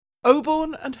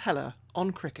Oborne and Heller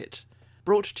on cricket,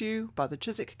 brought to you by the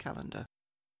Chiswick Calendar.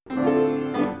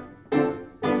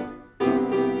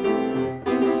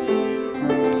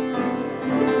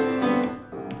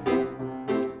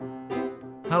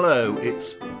 Hello,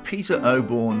 it's Peter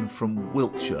Oborne from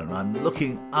Wiltshire, and I'm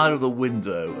looking out of the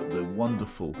window at the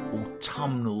wonderful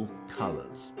autumnal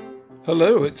colours.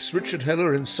 Hello, it's Richard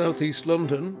Heller in southeast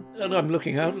London, and I'm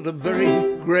looking out at a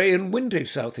very grey and windy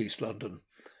southeast London,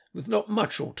 with not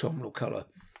much autumnal colour.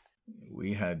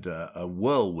 We had a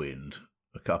whirlwind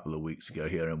a couple of weeks ago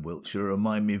here in Wiltshire,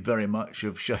 remind me very much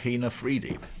of Shaheen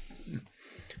Afridi.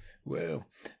 Well,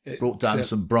 brought down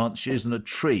some branches and a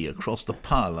tree across the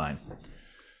power line.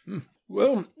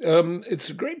 Well, it's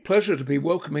a great pleasure to be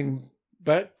welcoming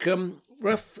back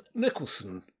Ralph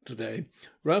Nicholson today.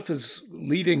 Ralph is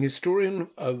leading historian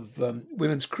of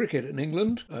women's cricket in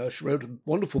England. She wrote a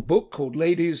wonderful book called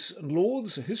Ladies and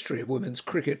Lords, A History of Women's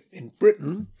Cricket in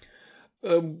Britain.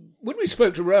 When we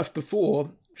spoke to Ralph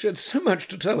before, she had so much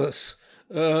to tell us.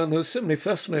 And there were so many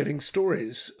fascinating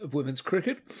stories of women's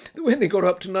cricket that we only got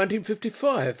up to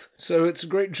 1955. So it's a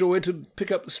great joy to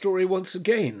pick up the story once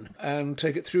again and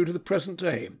take it through to the present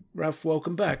day. Ralph,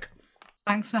 welcome back.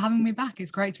 Thanks for having me back.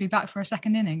 It's great to be back for a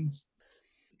second innings.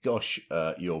 Gosh,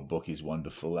 your book is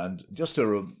wonderful. And just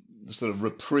a sort of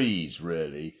reprise,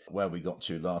 really, where we got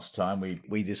to last time.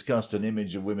 We discussed an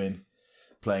image of women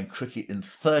playing cricket in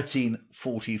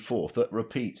 1344.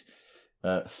 Repeat.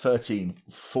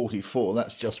 1344.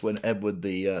 That's just when Edward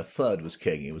III was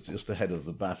king. He was just ahead of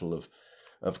the Battle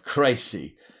of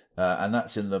Crecy, and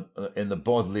that's in the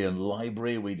Bodleian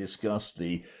Library. We discussed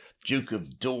the Duke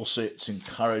of Dorset's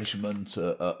encouragement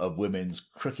of women's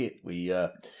cricket. We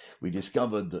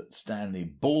discovered that Stanley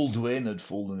Baldwin had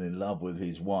fallen in love with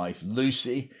his wife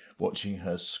Lucy, watching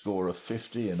her score a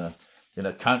 50 in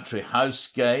a country house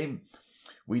game.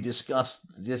 We discussed,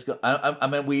 we had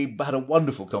a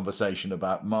wonderul conversation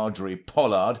about Marjorie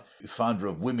Pollard, founder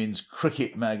of Women's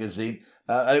Cricket magazine,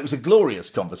 and it was a glorious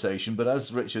conversation, but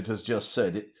as Richard has just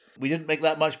said, we didn't make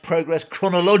that much progress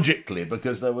chronologically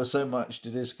because there was so much to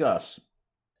discuss.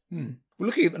 We're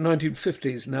looking at the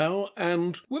 1950s now,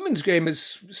 and women's game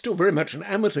is still very much an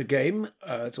amateur game.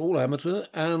 It's all amateur,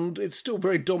 and it's still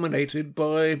very dominated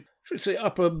by, should we say,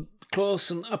 upper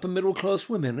class and upper middle class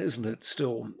women, isn't it?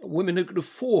 Still, women who could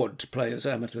afford to play as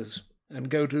amateurs and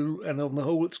on the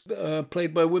whole, it's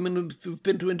played by women who've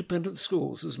been to independent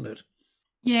schools, isn't it?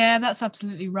 Yeah, that's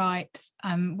absolutely right.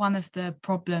 One of the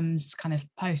problems kind of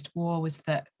post-war was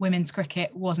that women's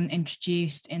cricket wasn't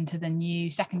introduced into the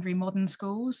new secondary modern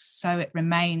schools. So it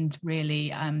remained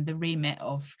really the remit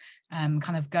of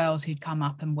kind of girls who'd come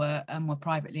up and were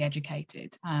privately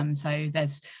educated. So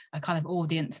there's a kind of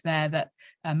audience there that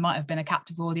might have been a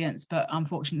captive audience, but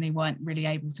unfortunately weren't really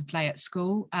able to play at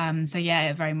school. So yeah,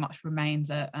 it very much remains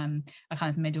a kind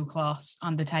of middle class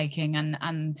undertaking,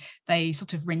 and they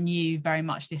sort of renew very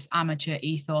much this amateur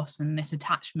ethos and this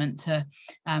attachment to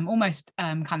almost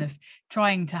kind of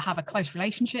trying to have a close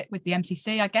relationship with the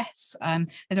MCC, I guess.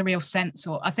 There's a real sense,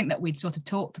 or I think that we'd sort of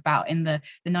talked about in the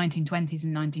 1920s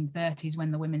and 1930s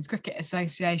when the Women's Cricket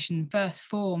Association first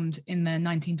formed in the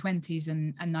 1920s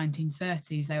and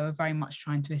 1930s. They were very much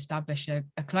trying to establish a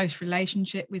close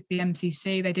relationship with the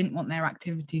MCC. They didn't want their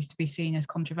activities to be seen as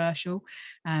controversial.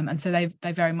 And so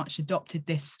they very much adopted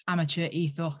this amateur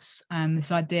ethos,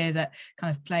 this idea that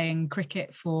kind of playing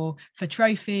cricket for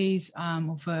trophies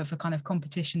or for kind of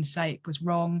competition's sake was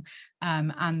wrong,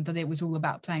 and that it was all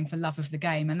about playing for love of the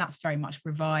game. And that's very much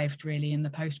revived really in the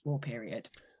post-war period.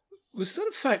 Was that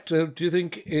a factor, do you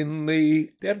think, in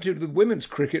the attitude of the women's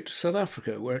cricket to South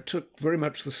Africa, where it took very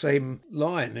much the same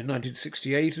line in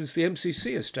 1968 as the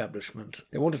MCC establishment?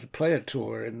 They wanted to play a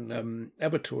tour in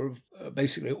Abertour of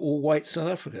basically all-white South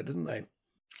Africa, didn't they?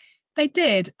 They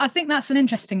did. I think that's an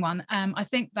interesting one. I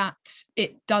think that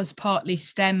it does partly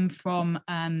stem from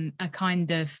a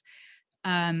kind of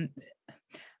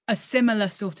a similar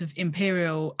sort of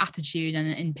imperial attitude and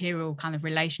an imperial kind of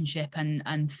relationship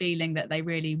and feeling that they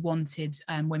really wanted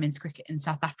women's cricket in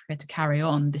South Africa to carry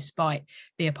on despite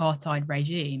the apartheid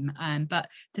regime. But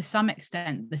to some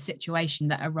extent, the situation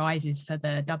that arises for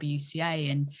the WCA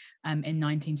in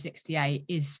 1968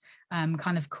 is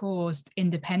kind of caused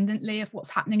independently of what's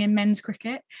happening in men's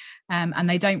cricket, and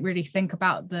they don't really think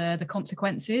about the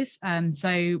consequences.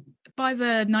 So by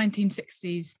the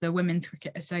 1960s, the Women's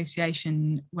Cricket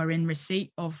Association were in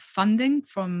receipt of funding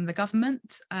from the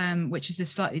government, which is a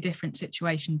slightly different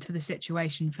situation to the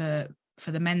situation for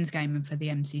the men's game and for the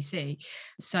MCC.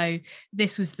 So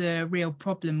this was the real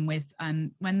problem with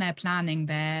when they're planning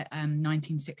their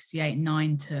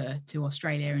 1968-9 tour to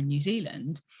Australia and New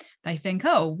Zealand. They think,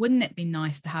 oh, wouldn't it be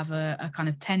nice to have a kind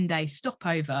of 10-day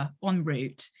stopover en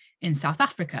route in South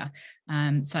Africa?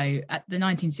 So at the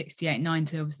 1968-9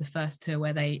 tour was the first tour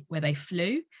where they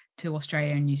flew to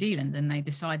Australia and New Zealand, and they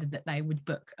decided that they would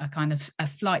book a kind of a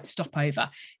flight stopover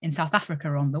in South Africa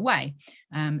on the way.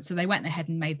 So they went ahead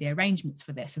and made the arrangements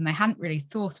for this, and they hadn't really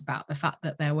thought about the fact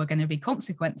that there were going to be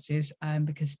consequences,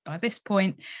 because by this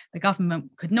point the government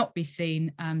could not be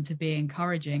seen to be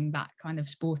encouraging that kind of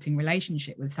sporting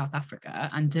relationship with South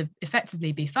Africa and to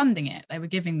effectively be funding it. They were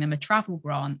giving them a travel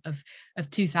grant of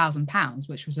 £2,000,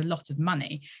 which was a lot of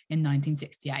money in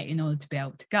 1968, in order to be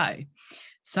able to go.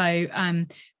 So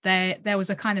there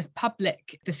was a kind of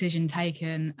public decision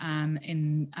taken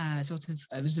in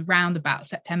it was around about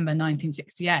September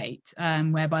 1968,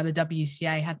 whereby the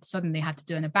WCA had to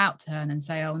do an about turn and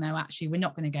say, oh no, actually we're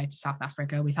not going to go to South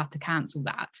Africa, we've had to cancel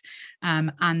that.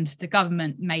 And the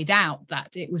government made out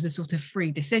that it was a sort of free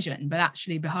decision, but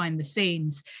actually behind the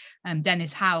scenes,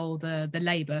 Dennis Howell, the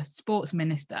Labour sports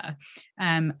minister,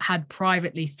 had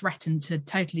privately threatened to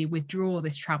totally withdraw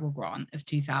this travel grant of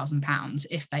 £2,000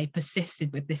 if they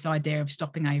persisted with this idea of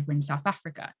stopping over in South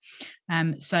Africa.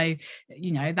 So,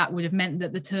 that would have meant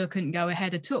that the tour couldn't go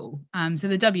ahead at all. So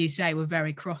the WCA were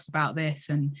very cross about this,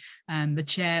 and the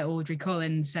chair, Audrey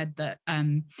Collins, said that,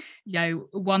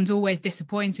 one's always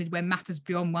disappointed when matters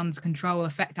beyond one's control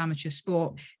affect amateur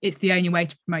sport. It's the only way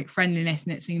to promote friendliness,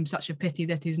 and it seems such a pity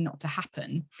that is not to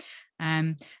happen.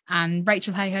 And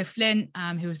Rachel Hayhoe-Flint,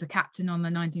 who was the captain on the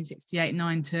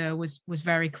 1968-9 tour, was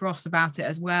very cross about it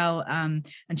as well. And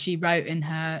she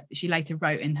later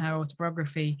wrote in her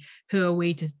autobiography, "Who are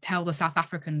we to tell the South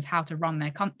Africans how to run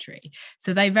their country?"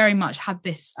 So they very much had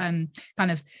this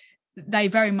they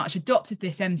very much adopted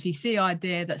this MCC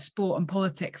idea that sport and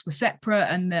politics were separate,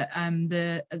 and that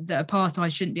the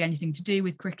apartheid shouldn't be anything to do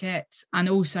with cricket, and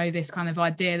also this kind of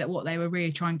idea that what they were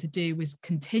really trying to do was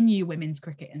continue women's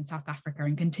cricket in South Africa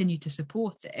and continue to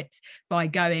support it by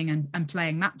going and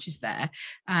playing matches there.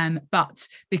 But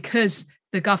because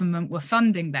the government were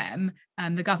funding them,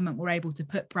 the government were able to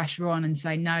put pressure on and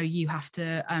say, no, you have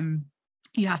to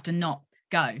not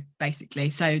go, basically.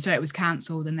 So it was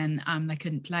cancelled, and then they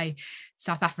couldn't play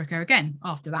South Africa again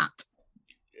after that.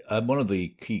 One of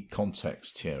the key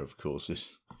contexts here, of course,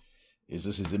 is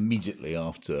this is immediately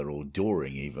after or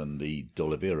during even the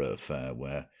D'Oliveira affair,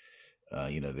 where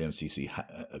the MCC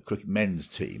cricket men's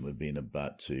team had been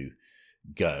about to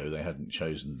go. They hadn't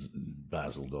chosen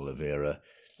Basil D'Oliveira,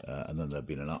 and then there'd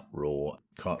been an uproar.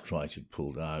 Cartwright had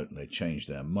pulled out, and they changed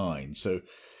their mind. So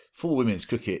for women's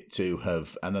cricket to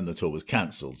have, and then the tour was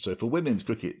cancelled. So for women's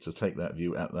cricket to take that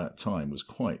view at that time was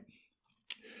quite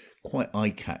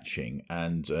eye-catching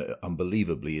and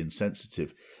unbelievably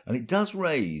insensitive. And it does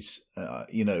raise,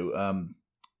 Rachel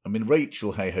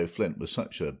Hayhoe-Flint was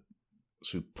such a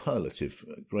superlative,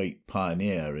 great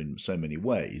pioneer in so many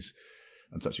ways,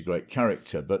 and such a great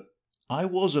character. But I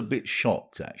was a bit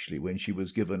shocked, actually, when she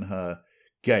was given her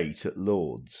gate at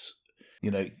Lord's,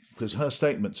 because her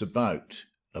statements about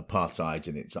apartheid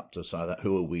and it's up to South Africa,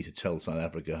 who are we to tell South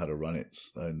Africa how to run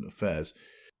its own affairs,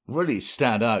 really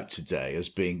stand out today as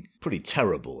being pretty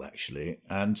terrible, actually.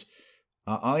 And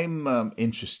I'm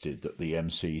interested that the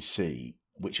MCC,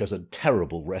 which has a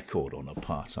terrible record on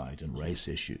apartheid and race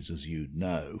issues, as you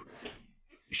know,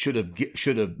 should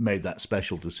have made that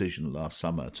special decision last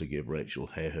summer to give Rachel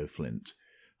Hayhoe-Flint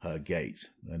her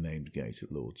named gate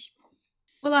at Lord's.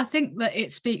 Well, I think that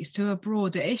it speaks to a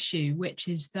broader issue, which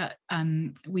is that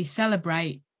we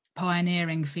celebrate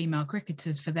pioneering female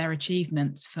cricketers for their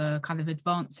achievements, for kind of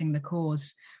advancing the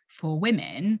cause for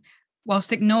women,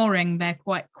 whilst ignoring their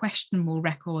quite questionable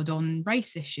record on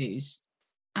race issues.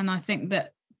 And I think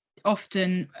that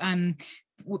often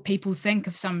people think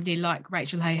of somebody like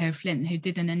Rachel Hayhoe-Flint, who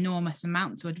did an enormous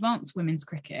amount to advance women's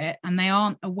cricket, and they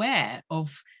aren't aware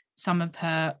of some of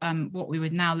her, what we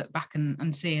would now look back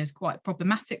and see as quite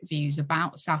problematic views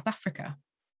about South Africa.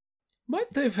 Might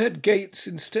they have had gates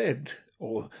instead?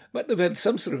 Or might they have had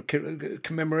some sort of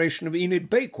commemoration of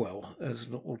Enid Bakewell as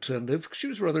an alternative? Because she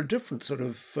was a rather different sort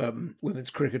of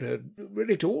women's cricketer,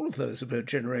 really, to all of those of her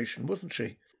generation, wasn't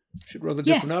she? She had a rather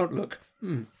different outlook.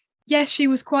 Yes, she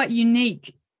was quite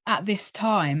unique at this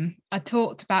time. I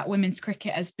talked about women's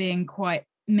cricket as being quite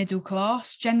middle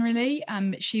class generally.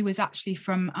 She was actually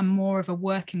from a more of a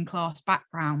working class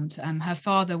background. Her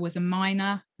father was a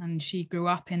miner, and she grew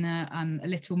up in a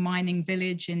little mining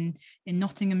village in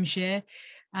Nottinghamshire,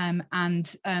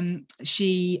 and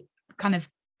she kind of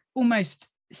almost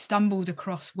stumbled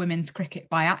across women's cricket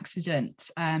by accident.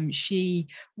 She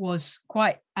was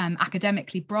quite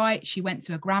academically bright. She went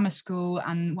to a grammar school,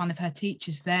 and one of her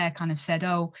teachers there kind of said,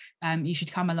 you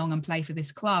should come along and play for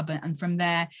this club. And from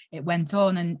there it went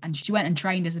on, and she went and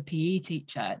trained as a PE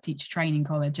teacher at Teacher Training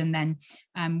College, and then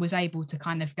was able to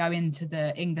kind of go into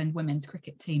the England women's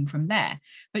cricket team from there.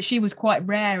 But she was quite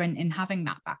rare in having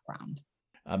that background.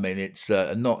 I mean, it's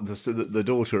not the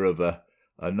daughter of a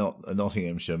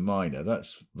Nottinghamshire miner.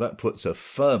 That puts her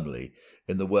firmly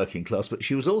in the working class. But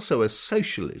she was also a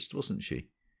socialist, wasn't she?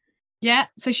 Yeah.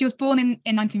 So she was born in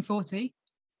 1940.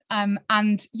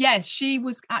 And yes, she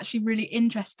was actually really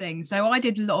interesting. So I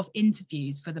did a lot of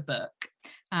interviews for the book.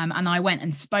 And I went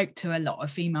and spoke to a lot of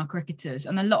female cricketers,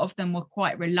 and a lot of them were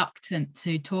quite reluctant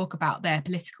to talk about their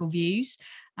political views.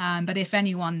 But if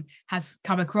anyone has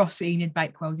come across Enid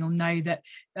Bakewell, you'll know that,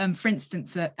 for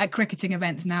instance, at cricketing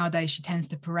events nowadays, she tends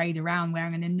to parade around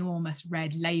wearing an enormous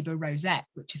red Labour rosette,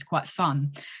 which is quite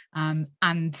fun.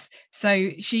 And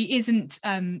so she isn't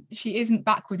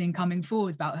backward in coming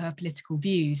forward about her political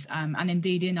views. And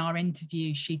indeed, in our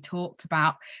interview, she talked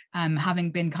about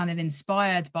having been kind of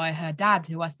inspired by her dad,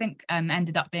 who I think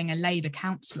ended up being a Labour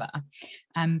councillor.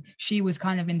 She was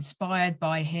kind of inspired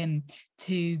by him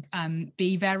to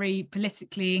be very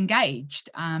politically engaged.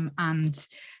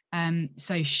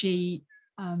 So she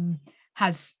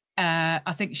has,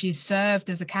 I think she's served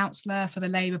as a councillor for the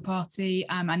Labour Party.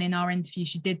 And in our interview,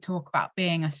 she did talk about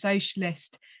being a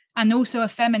socialist and also a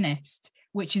feminist,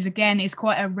 which is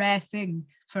quite a rare thing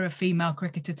for a female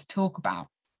cricketer to talk about.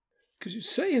 Because you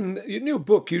say in your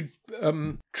book, you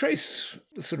trace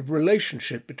the sort of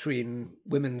relationship between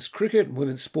women's cricket and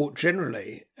women's sport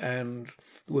generally and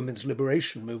the women's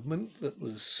liberation movement that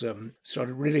was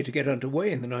started really to get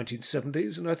underway in the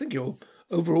 1970s. And I think your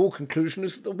overall conclusion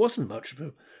is that there wasn't much of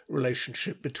a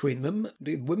relationship between them.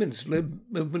 The women's lib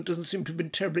movement doesn't seem to have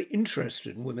been terribly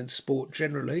interested in women's sport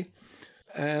generally.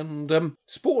 And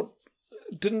sport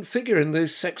didn't figure in the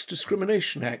Sex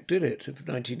Discrimination Act, did it, of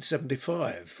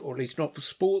 1975, or at least not for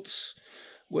sports,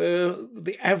 where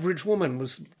the average woman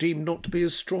was deemed not to be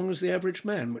as strong as the average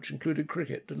man, which included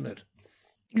cricket, didn't it?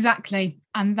 Exactly.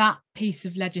 And that piece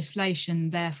of legislation,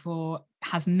 therefore,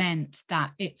 has meant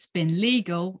that it's been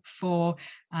legal for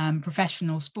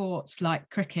professional sports like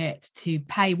cricket to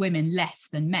pay women less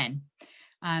than men.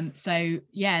 The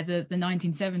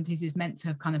 1970s is meant to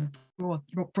have kind of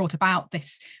brought about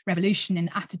this revolution in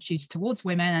attitudes towards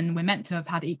women, and we're meant to have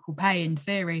had equal pay in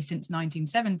theory since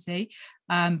 1970,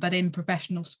 but in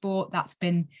professional sport that's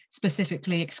been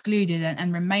specifically excluded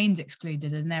and remains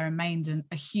excluded, and there remains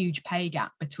a huge pay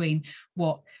gap between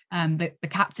what the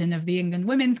captain of the England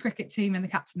women's cricket team and the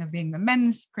captain of the England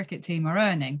men's cricket team are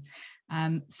earning.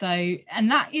 And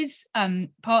that is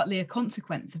partly a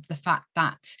consequence of the fact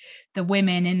that the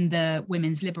women in the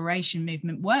women's liberation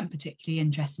movement weren't particularly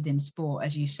interested in sport,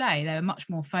 as you say. They were much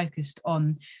more focused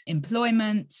on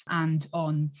employment and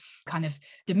on kind of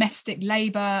domestic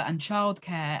labour and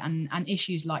childcare and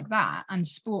issues like that. And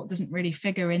sport doesn't really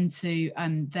figure into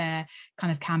their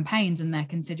kind of campaigns and their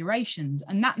considerations.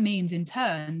 And that means in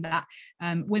turn that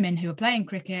women who are playing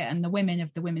cricket and the women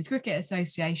of the Women's Cricket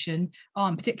Association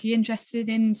aren't particularly interested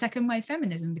in second wave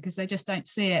feminism because they just don't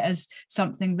see it as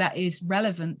something that is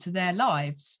relevant to their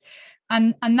lives.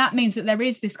 And that means that there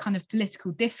is this kind of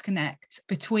political disconnect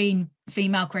between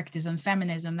female cricketers and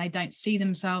feminism. They don't see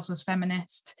themselves as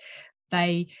feminist.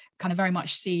 They kind of very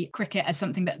much see cricket as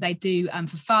something that they do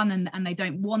for fun, and they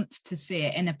don't want to see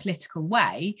it in a political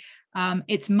way.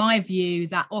 It's my view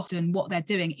that often what they're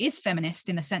doing is feminist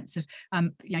in a sense of,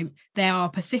 they are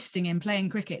persisting in playing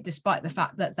cricket despite the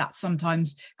fact that that's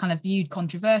sometimes kind of viewed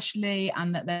controversially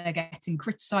and that they're getting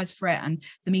criticised for it and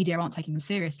the media aren't taking them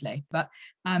seriously. But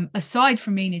aside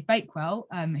from Enid Bakewell,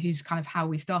 who's kind of how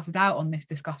we started out on this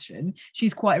discussion,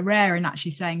 she's quite rare in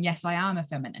actually saying, yes, I am a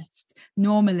feminist.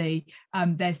 Normally,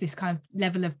 there's this kind of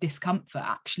level of discomfort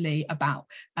actually about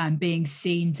being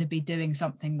seen to be doing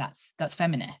something that's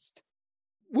feminist.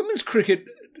 Women's cricket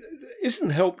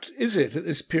isn't helped, is it, at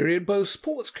this period, by the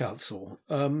Sports Council?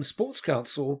 Sports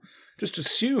Council just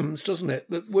assumes, doesn't it,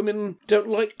 that women don't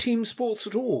like team sports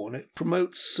at all, and it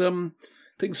promotes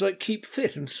things like Keep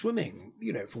Fit and swimming,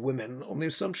 for women, on the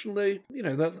assumption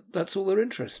that's all they're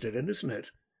interested in, isn't it?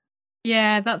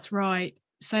 Yeah, that's right.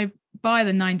 So by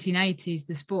the 1980s,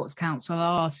 the Sports Council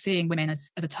are seeing women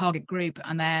as a target group,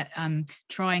 and they're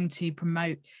trying to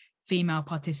promote female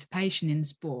participation in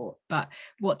sport. But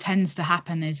what tends to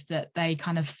happen is that they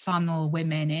kind of funnel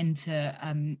women into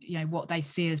what they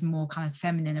see as more kind of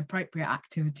feminine appropriate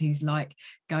activities, like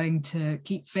going to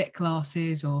keep fit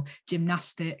classes or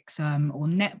gymnastics or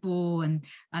netball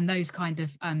and those kind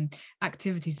of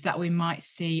activities that we might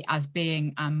see as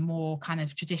being more kind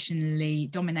of traditionally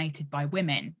dominated by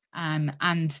women.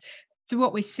 And so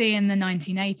what we see in the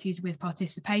 1980s with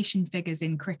participation figures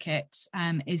in cricket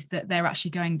is that they're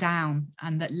actually going down,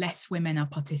 and that less women are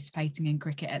participating in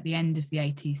cricket at the end of the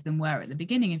 80s than were at the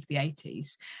beginning of the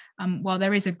 80s. While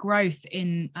there is a growth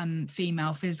in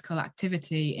female physical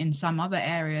activity in some other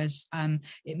areas,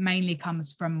 it mainly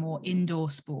comes from more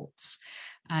indoor sports.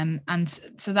 And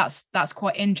so that's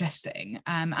quite interesting.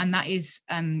 And that is,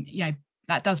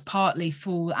 that does partly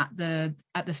fall at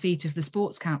the feet of the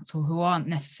Sports Council, who aren't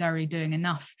necessarily doing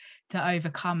enough to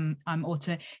overcome or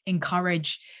to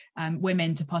encourage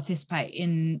women to participate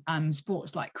in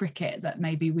sports like cricket that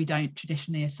maybe we don't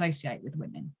traditionally associate with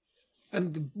women.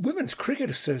 And the Women's Cricket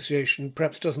Association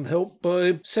perhaps doesn't help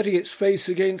by setting its face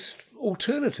against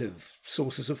alternative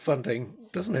sources of funding,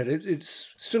 doesn't it?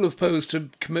 It's still opposed to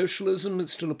commercialism,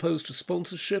 it's still opposed to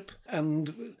sponsorship,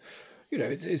 and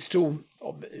it's still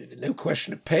no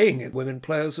question of paying women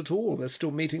players at all. They're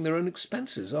still meeting their own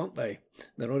expenses, aren't they?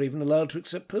 They're not even allowed to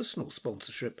accept personal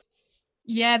sponsorship.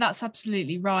 Yeah, that's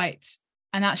absolutely right.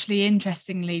 And actually,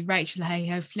 interestingly, Rachel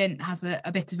Heyhoe-Flint has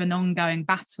a bit of an ongoing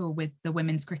battle with the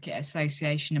Women's Cricket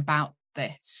Association about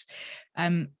this.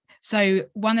 So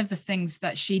one of the things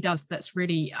that she does that's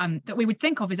really that we would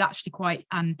think of is actually quite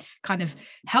kind of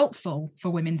helpful for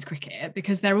women's cricket,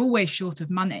 because they're always short of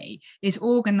money, is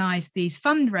organise these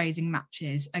fundraising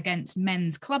matches against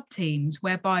men's club teams,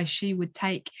 whereby she would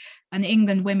take an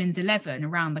England women's 11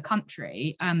 around the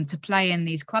country to play in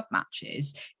these club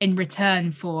matches in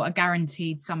return for a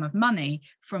guaranteed sum of money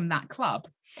from that club.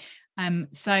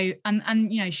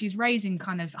 She's raising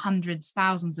kind of hundreds,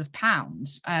 thousands of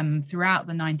pounds throughout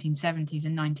the 1970s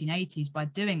and 1980s by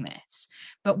doing this.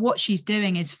 But what she's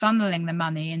doing is funneling the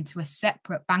money into a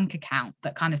separate bank account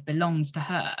that kind of belongs to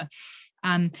her.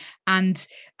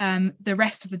 The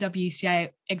rest of the WCA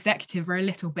executive are a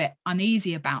little bit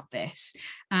uneasy about this.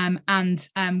 One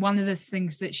of the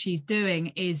things that she's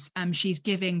doing is she's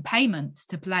giving payments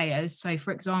to players. So,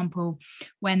 for example,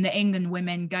 when the England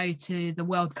women go to the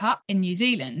World Cup in New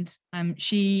Zealand,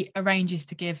 she arranges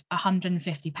to give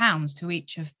 £150 to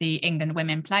each of the England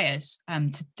women players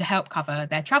to help cover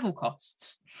their travel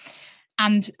costs.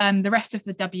 And the rest of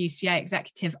the WCA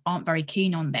executive aren't very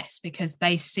keen on this, because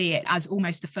they see it as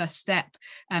almost the first step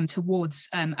towards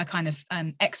a kind of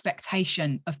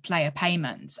expectation of player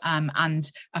payments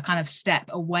and a kind of step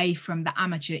away from the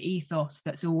amateur ethos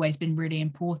that's always been really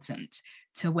important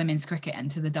to women's cricket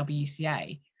and to the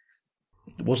WCA.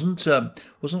 Wasn't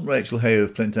Rachel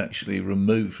Heyhoe-Flint actually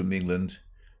removed from England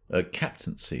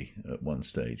captaincy at one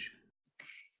stage?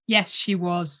 Yes, she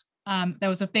was. There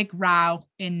was a big row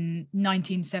in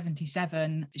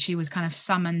 1977. She was kind of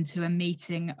summoned to a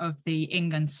meeting of the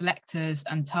England selectors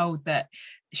and told that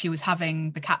she was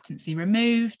having the captaincy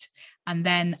removed. And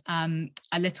then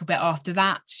a little bit after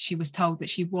that, she was told that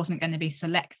she wasn't going to be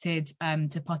selected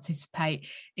to participate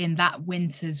in that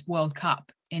winter's World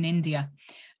Cup in India.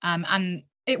 And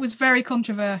it was very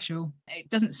controversial. It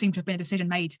doesn't seem to have been a decision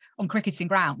made on cricketing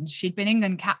grounds. She'd been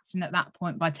England captain at that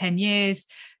point by 10 years.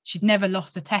 She'd never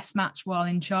lost a test match while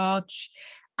in charge.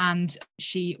 And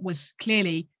she was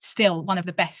clearly still one of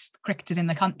the best cricketers in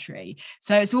the country.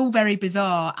 So it's all very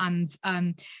bizarre. And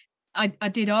I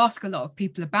did ask a lot of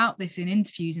people about this in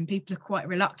interviews, and people are quite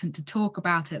reluctant to talk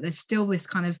about it. There's still this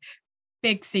kind of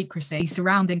big secrecy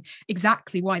surrounding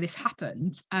exactly why this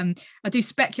happened. I do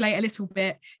speculate a little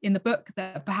bit in the book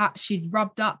that perhaps she'd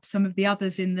rubbed up some of the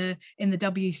others in the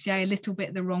WCA a little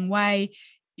bit the wrong way.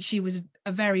 She was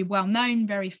a very well-known,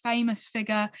 very famous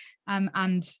figure,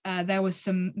 and there was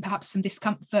perhaps some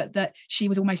discomfort that she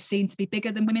was almost seen to be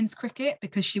bigger than women's cricket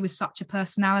because she was such a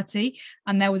personality.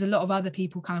 And there was a lot of other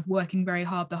people kind of working very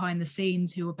hard behind the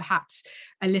scenes who were perhaps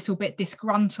a little bit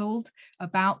disgruntled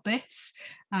about this.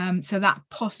 So that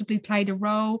possibly played a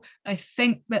role. I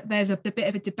think that there's a bit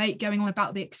of a debate going on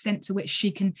about the extent to which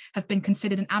she can have been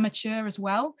considered an amateur as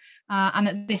well. And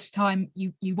at this time,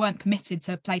 you weren't permitted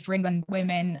to play for England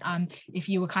women if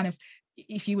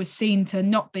you were seen to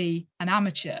not be an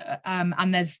amateur.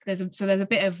 And there's a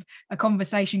bit of a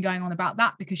conversation going on about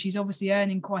that, because she's obviously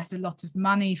earning quite a lot of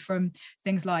money from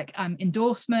things like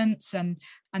endorsements and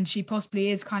and she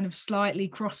possibly is kind of slightly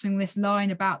crossing this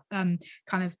line about kind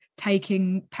of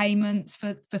taking payments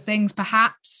for things,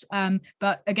 perhaps.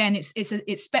 But again,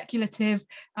 it's speculative,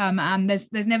 and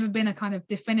there's never been a kind of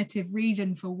definitive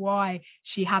reason for why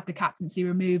she had the captaincy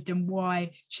removed and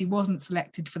why she wasn't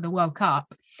selected for the World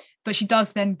Cup. But she does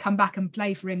then come back and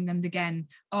play for England again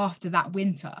after that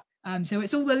winter. So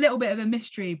it's all a little bit of a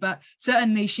mystery, but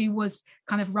certainly she was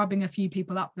kind of rubbing a few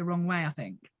people up the wrong way, I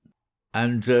think.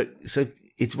 And so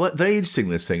it's very interesting,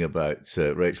 this thing about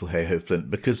Rachel Heyhoe-Flint,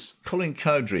 because Colin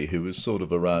Cowdrey, who was sort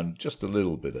of around just a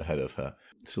little bit ahead of her,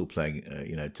 still playing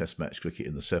Test match cricket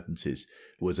in the 70s,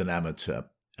 was an amateur,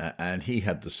 and he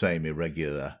had the same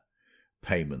irregular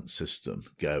payment system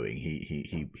going.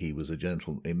 He was a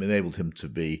gentleman. It enabled him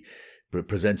to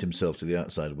present himself to the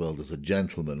outside world as a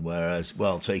gentleman, whereas,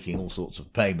 taking all sorts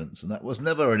of payments, and that was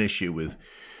never an issue with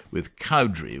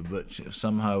Cowdrey, but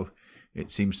somehow it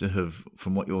seems to have,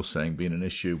 from what you're saying, been an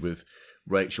issue with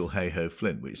Rachel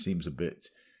Heyhoe-Flint, which seems a bit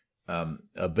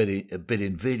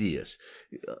invidious.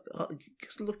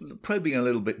 Probing a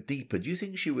little bit deeper, do you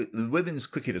think the Women's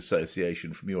Cricket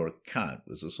Association, from your account,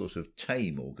 was a sort of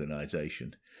tame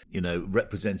organisation,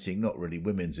 representing not really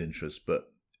women's interests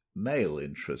but male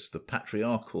interests? The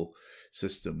patriarchal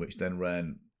system which then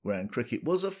ran cricket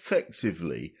was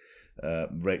effectively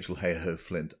Rachel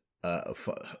Heyhoe-Flint, a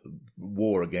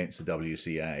war against the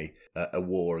WCA, a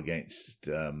war against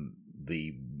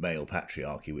the male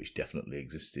patriarchy, which definitely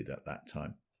existed at that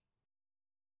time.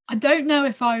 I don't know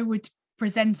if I would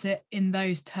present it in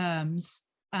those terms.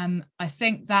 I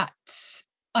think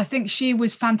she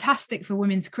was fantastic for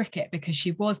women's cricket because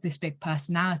she was this big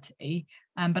personality.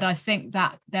 But I think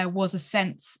that there was a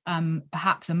sense,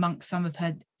 perhaps amongst some of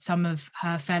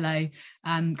her fellow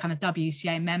kind of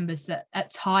WCA members, that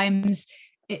at times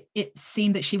it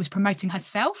seemed that she was promoting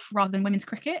herself rather than women's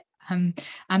cricket. And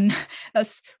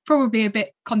that's probably a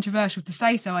bit controversial to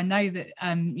say so. I know that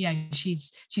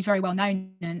she's very well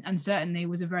known and certainly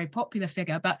was a very popular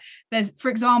figure. But there's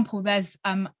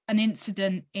an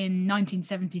incident in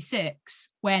 1976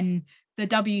 when the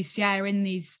WCA are in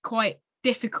these quite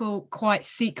difficult, quite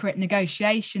secret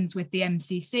negotiations with the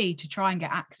MCC to try and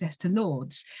get access to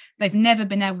Lords. They've never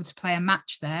been able to play a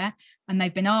match there, and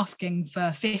they've been asking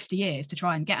for 50 years to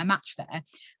try and get a match there.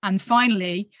 And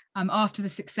finally, after the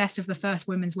success of the first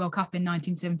Women's World Cup in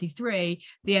 1973,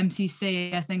 the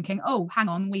MCC are thinking, oh, hang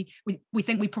on, we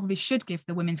think we probably should give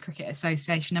the Women's Cricket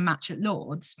Association a match at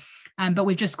Lords, but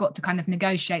we've just got to kind of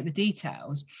negotiate the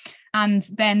details. And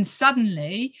then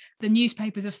suddenly the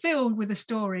newspapers are filled with a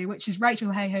story, which is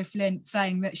Rachel Heyhoe-Flint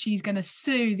saying that she's going to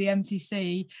sue the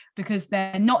MCC because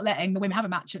they're not letting the women have a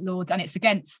match at Lords and it's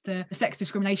against the Sex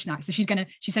Discrimination Act. So she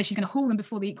says she's going to haul them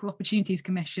before the Equal Opportunities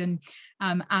Commission,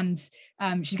 and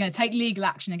she's going to take legal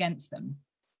action against them.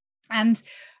 And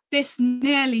this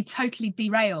nearly totally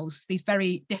derails these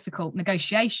very difficult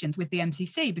negotiations with the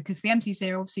MCC, because the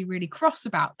MCC are obviously really cross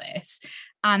about this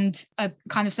and are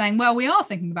kind of saying, well, we are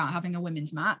thinking about having a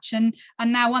women's match, and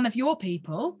now one of your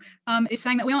people is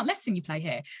saying that we aren't letting you play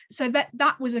here. So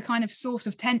that was a kind of source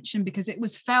of tension, because it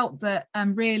was felt that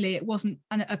really it wasn't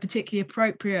a particularly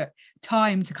appropriate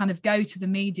time to kind of go to the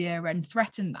media and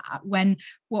threaten that, when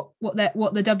what the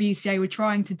WCA were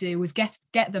trying to do was get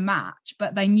the match,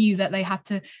 but they knew that they had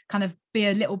to kind of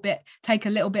take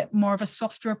a little bit more of a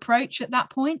softer approach at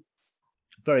that point.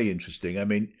 Very interesting. I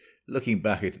mean, looking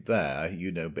back at that,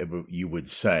 you would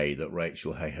say that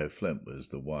Rachel Heyhoe-Flint was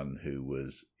the one who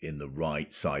was in the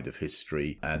right side of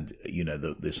history, and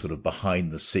this sort of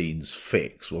behind the scenes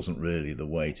fix wasn't really the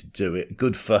way to do it.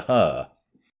 Good for her.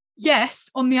 Yes.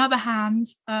 On the other hand,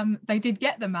 they did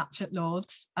get the match at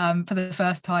Lords for the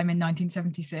first time in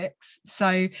 1976.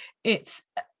 So it's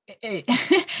an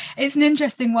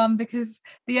interesting one, because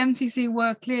the MCC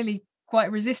were clearly quite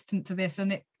resistant to this,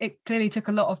 and it clearly took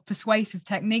a lot of persuasive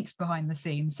techniques behind the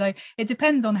scenes. So it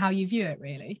depends on how you view it,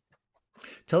 really.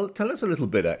 Tell us a little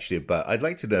bit actually about, I'd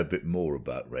like to know a bit more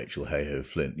about Rachel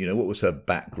Heyhoe-Flint. What was her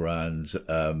background?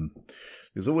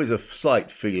 There's always a slight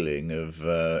feeling of,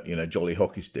 jolly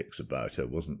hockey sticks about her,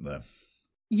 wasn't there?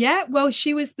 Yeah, well,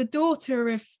 she was the daughter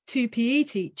of two PE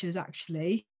teachers,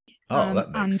 actually. Oh,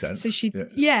 that makes sense. So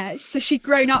so she'd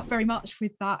grown up very much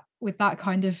with that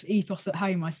kind of ethos at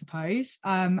home, I suppose.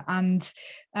 And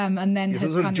then it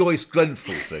was a Joyce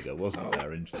Grenfell figure, wasn't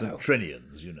there, in St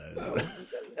Trinians,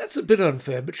 That's a bit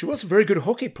unfair, but she was a very good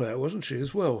hockey player, wasn't she,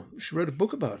 as well? She wrote a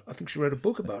book about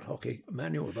hockey, a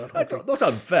manual about hockey. Not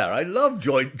unfair. I love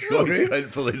Joyce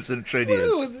Grenfell in St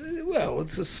Trinians. Well,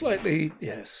 it's a slightly,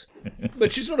 yes.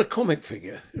 But she's not a comic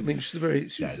figure. I mean,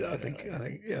 I think,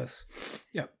 yes.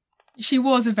 Yeah. She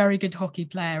was a very good hockey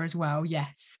player as well,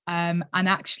 yes. And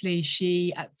actually,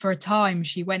 she, for a time,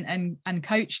 she went and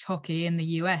coached hockey in the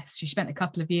US. She spent a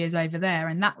couple of years over there,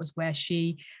 and that was where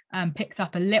she picked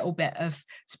up a little bit of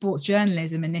sports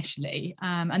journalism initially.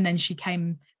 And then she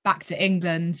came back to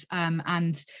England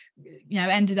and,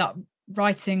 ended up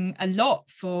writing a lot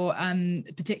for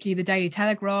particularly the Daily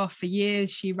Telegraph. For years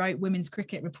she wrote women's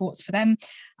cricket reports for them,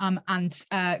 and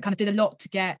kind of did a lot to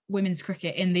get women's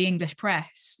cricket in the English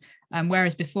press,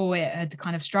 whereas before it had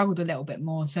kind of struggled a little bit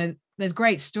more. So there's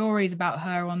great stories about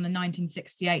her on the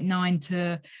 1968-9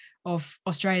 tour of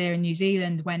Australia and New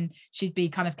Zealand, when she'd be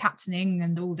kind of captaining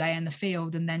England all day in the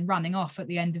field and then running off at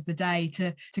the end of the day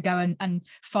to go and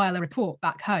file a report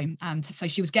back home. So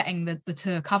she was getting the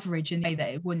tour coverage in a way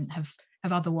that it wouldn't have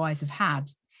otherwise have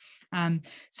had.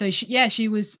 So she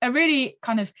was a really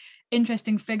kind of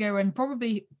interesting figure, and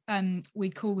probably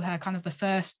we'd call her kind of the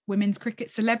first women's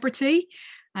cricket celebrity,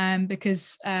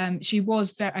 because she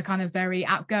was a kind of very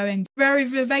outgoing, very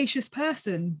vivacious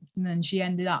person. And then she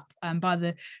ended up, by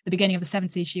the beginning of the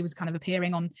 70s, she was kind of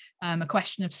appearing on A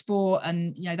Question of Sport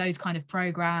and those kind of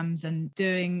programs, and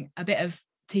doing a bit of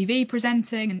TV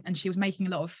presenting, and she was making a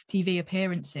lot of TV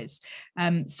appearances.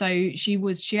 So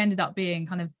she ended up being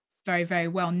kind of very, very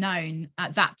well known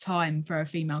at that time for a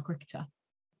female cricketer.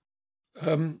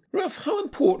 Ralph, how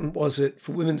important was it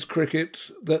for women's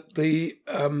cricket that the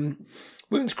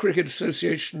Women's Cricket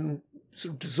Association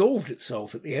sort of dissolved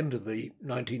itself at the end of the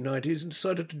 1990s and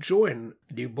decided to join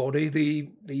the new body, the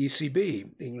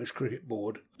ECB, the English Cricket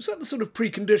Board? Was that the sort of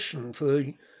precondition for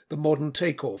the modern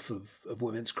takeoff of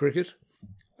women's cricket?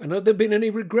 And have there been any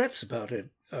regrets about it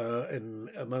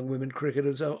among women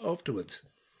cricketers afterwards?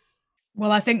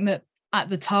 Well, I think that at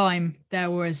the time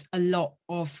there was a lot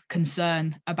of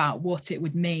concern about what it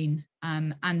would mean.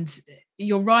 And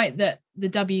you're right that the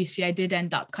WCA did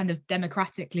end up kind of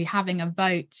democratically having a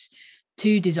vote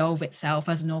to dissolve itself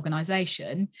as an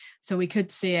organisation. So we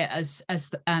could see it as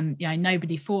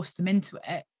nobody forced them into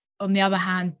it. On the other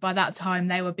hand, by that time,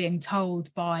 they were being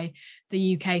told by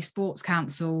the UK Sports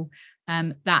Council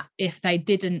that if they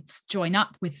didn't join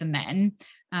up with the men,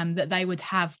 that they would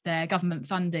have their government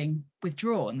funding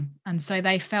withdrawn. And so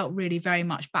they felt really very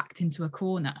much backed into a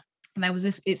corner. And there was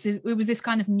it was this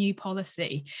kind of new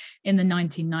policy in the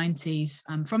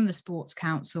 1990s from the Sports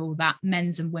Council that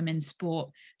men's and women's sport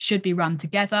should be run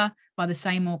together by the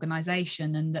same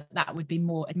organisation, and that would be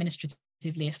more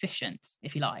administratively efficient,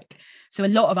 if you like. So a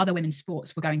lot of other women's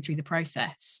sports were going through the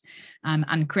process,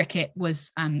 and cricket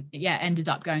was ended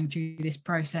up going through this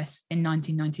process in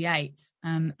 1998.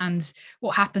 And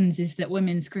what happens is that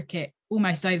women's cricket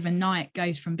almost overnight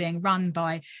goes from being run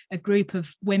by a group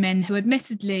of women who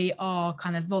admittedly are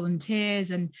kind of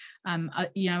volunteers and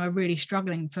are really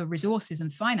struggling for resources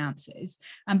and finances,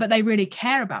 but they really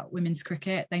care about women's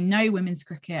cricket. They know women's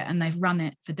cricket and they've run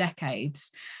it for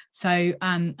decades. So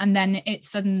and then it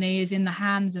suddenly is in the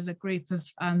hands of a group of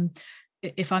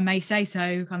if I may say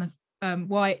so, kind of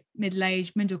white,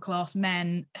 middle-aged, middle-class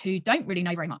men who don't really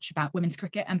know very much about women's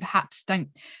cricket, and perhaps don't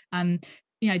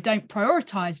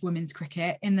prioritise women's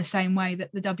cricket in the same way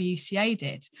that the WCA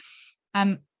did.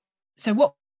 So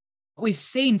what we've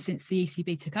seen since the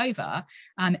ECB took over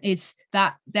is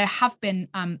that there has been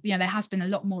a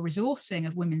lot more resourcing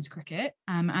of women's cricket,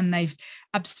 and they've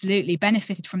absolutely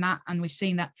benefited from that. And we've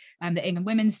seen that the England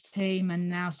women's team and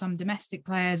now some domestic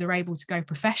players are able to go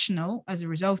professional as a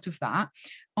result of that.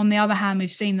 On the other hand,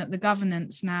 we've seen that the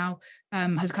governance now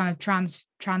has kind of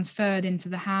transferred into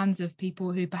the hands of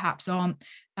people who perhaps aren't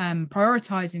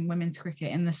prioritising women's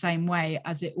cricket in the same way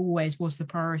as it always was the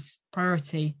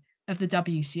priority of the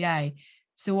WCA.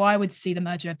 So I would see the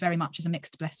merger very much as a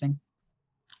mixed blessing.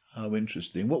 How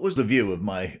interesting. What was the view of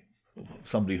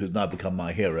somebody who's now become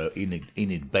my hero,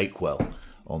 Enid Bakewell,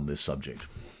 on this subject?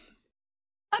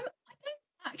 I don't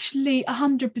actually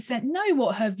 100% know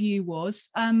what her view was.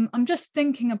 I'm just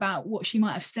thinking about what she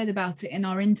might have said about it in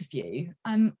our interview.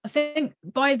 I think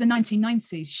by the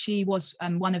 1990s, she was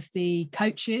one of the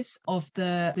coaches of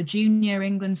the junior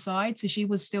England side. So she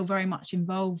was still very much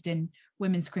involved in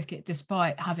women's cricket,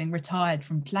 despite having retired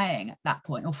from playing at that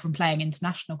point, or from playing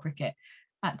international cricket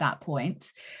at that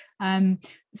point.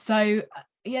 So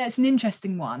it's an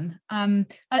interesting one.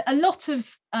 A lot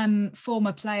of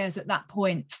former players at that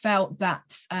point felt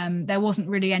that there wasn't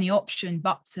really any option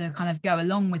but to kind of go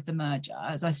along with the merger,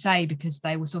 as I say, because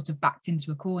they were sort of backed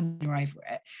into a corner over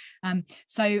it.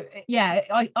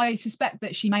 I suspect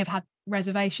that she may have had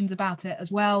reservations about it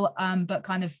as well, but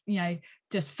kind of,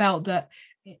 just felt that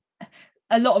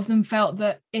a lot of them felt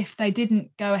that if they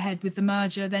didn't go ahead with the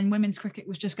merger, then women's cricket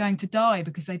was just going to die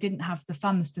because they didn't have the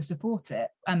funds to support it,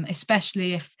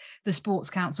 especially if the Sports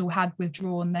Council had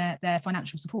withdrawn their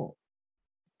financial support.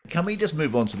 Can we just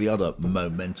move on to the other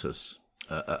momentous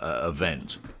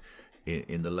event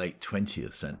in the late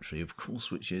 20th century, of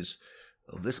course, which is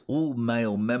this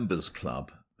all-male members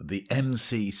club, the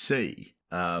MCC,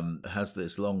 has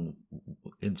this long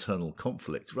internal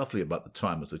conflict, roughly about the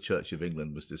time as the Church of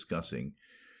England was discussing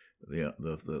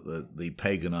the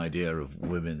pagan idea of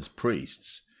women's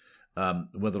priests,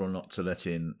 whether or not to let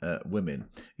in women.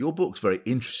 Your book's very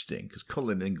interesting because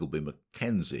Colin Ingleby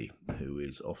Mackenzie, who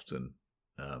is often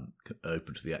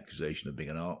open to the accusation of being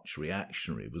an arch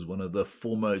reactionary, was one of the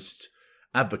foremost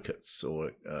advocates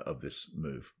of this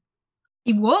move.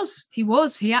 He was.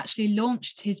 He actually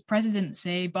launched his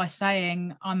presidency by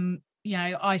saying,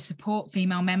 I support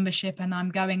female membership and I'm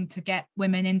going to get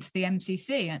women into the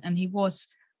MCC. And he was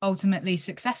ultimately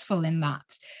successful in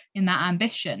that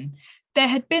ambition. There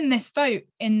had been this vote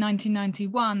in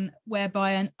 1991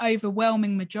 whereby an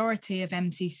overwhelming majority of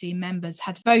MCC members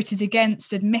had voted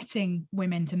against admitting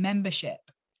women to membership.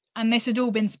 And this had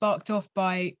all been sparked off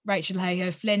by Rachel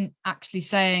Hayhoe Flint actually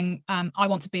saying, I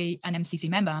want to be an MCC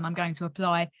member and I'm going to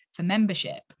apply for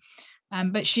membership.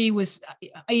 But she was,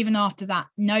 even after that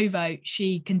no vote,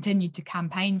 she continued to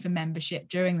campaign for membership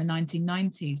during the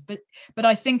 1990s. But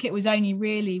I think it was only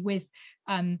really with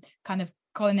kind of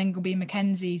Colin Ingleby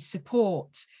Mackenzie's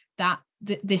support that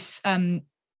this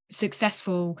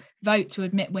successful vote to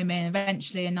admit women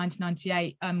eventually in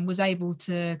 1998 was able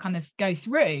to kind of go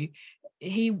through.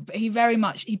 He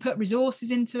put resources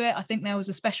into it. I think there was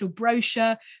a special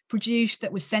brochure produced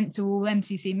that was sent to all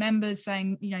MCC members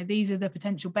saying, these are the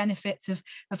potential benefits of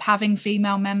having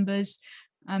female members.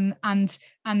 And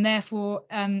therefore,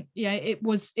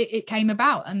 it came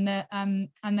about, and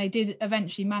they did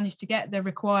eventually manage to get the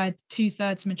required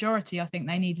 2/3 majority. I think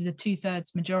they needed a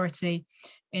 2/3 majority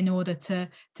in order to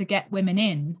get women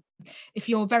in. If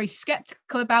you're very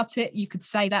skeptical about it, you could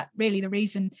say that really the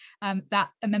reason that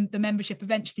the membership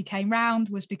eventually came round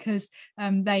was because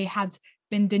they had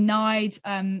been denied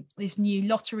this new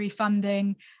lottery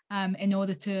funding in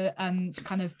order to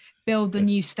kind of build the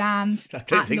new stand. I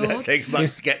don't think Lord's. that takes much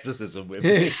skepticism with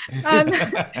me.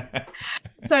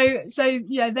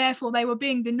 Therefore they were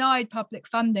being denied public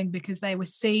funding because they were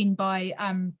seen by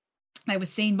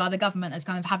the government as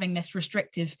kind of having this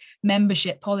restrictive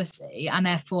membership policy, and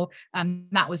therefore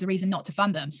that was a reason not to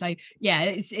fund them. So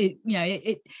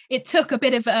it took a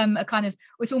bit of a kind of,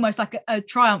 it's almost like a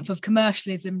triumph of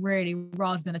commercialism really,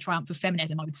 rather than a triumph of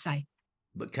feminism, I would say.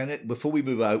 But before we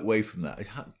move away from that,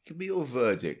 give me your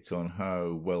verdict on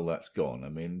how well that's gone. I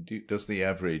mean, does the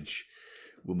average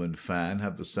woman fan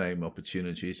have the same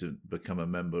opportunity to become a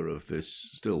member of this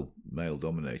still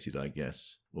male-dominated, I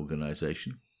guess,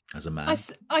 organisation as a man?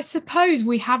 I suppose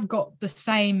we have got the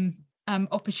same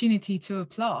opportunity to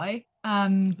apply.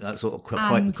 That's sort of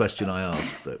quite the question I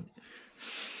asked, but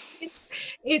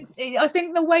I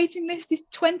think the waiting list is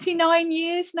 29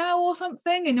 years now or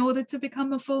something in order to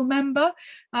become a full member.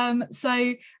 And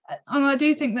I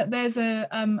do think that there's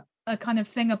a kind of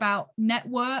thing about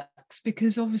networks,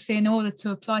 because obviously in order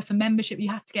to apply for membership, you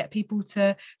have to get people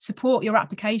to support your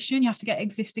application. You have to get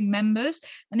existing members.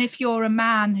 And if you're a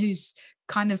man who's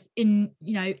kind of in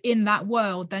that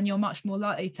world, then you're much more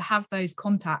likely to have those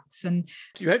contacts. And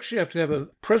you actually have to have a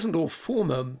present or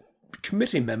former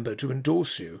committee member to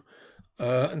endorse you.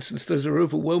 And since those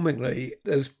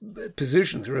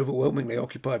positions are overwhelmingly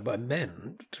occupied by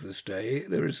men to this day,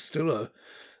 there is still a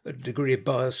degree of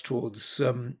bias towards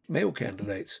male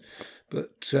candidates.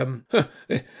 But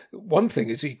one thing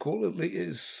is equal,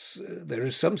 there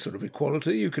is some sort of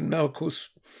equality. You can now, of course,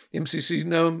 MCC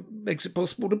now makes it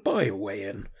possible to buy your way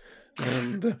in.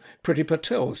 And Priti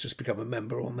Patel has just become a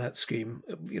member on that scheme,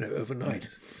 overnight.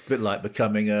 It's a bit like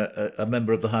becoming a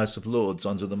member of the House of Lords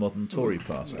under the modern Tory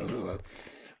party.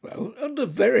 Well, under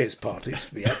various parties,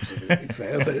 to be absolutely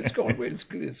fair, but it's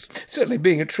certainly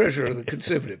being a treasurer of the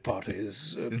Conservative Party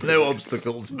is... There's no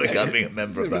obstacle to becoming a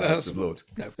member of the House of Lords.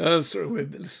 No, sorry,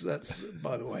 that's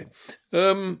by the way.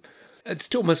 It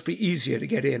still must be easier to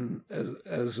get in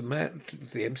as a man,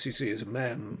 the MCC as a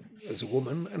man, as a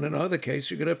woman, and in either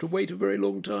case, you're going to have to wait a very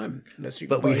long time.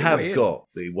 But we have got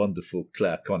the wonderful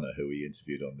Claire Connor, who we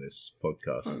interviewed on this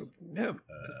podcast.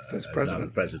 First as president. now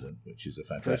the president, which is a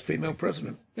fantastic First female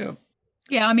president, yeah.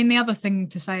 Yeah, I mean, the other thing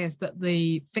to say is that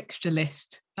the fixture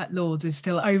list at Lords is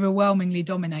still overwhelmingly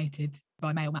dominated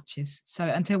by male matches. So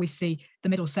until we see the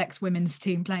Middlesex women's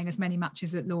team playing as many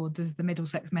matches at Lords as the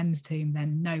Middlesex men's team,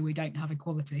 then no, we don't have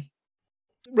equality.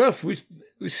 Ralph, we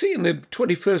see in the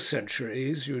 21st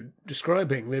century, as you're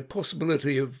describing, the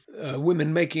possibility of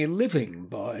women making a living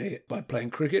by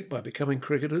playing cricket, by becoming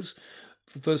cricketers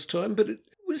for the first time. But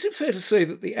is it fair to say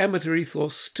that the amateur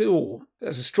ethos still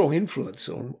has a strong influence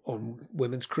on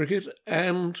women's cricket,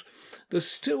 and there's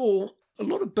still a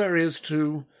lot of barriers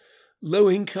to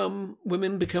low-income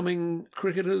women becoming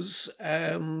cricketers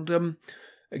and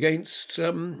against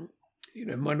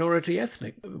minority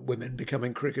ethnic women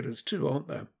becoming cricketers too, aren't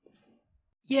there?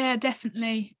 Yeah,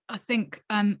 definitely. I think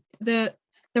the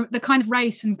kind of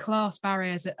race and class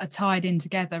barriers are tied in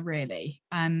together, really.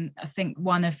 I think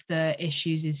one of the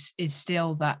issues is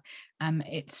still that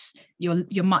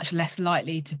you're much less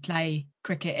likely to play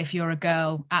cricket if you're a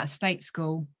girl at a state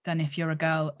school than if you're a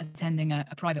girl attending a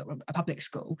public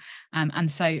school, and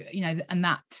so and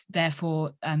that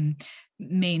therefore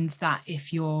means that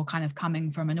if you're kind of coming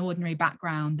from an ordinary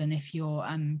background and if you're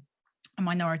a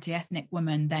minority ethnic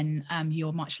woman, then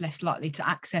you're much less likely to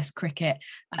access cricket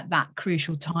at that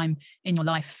crucial time in your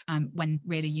life when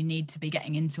really you need to be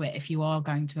getting into it if you are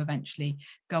going to eventually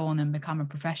go on and become a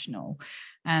professional.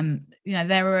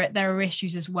 There are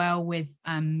issues as well with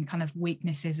kind of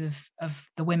weaknesses of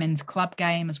the women's club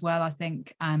game as well. I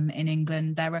think in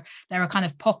England there are kind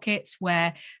of pockets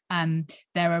where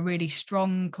there are really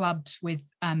strong clubs with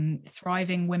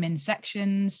thriving women's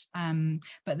sections,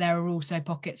 but there are also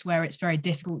pockets where it's very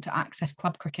difficult to access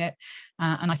club cricket,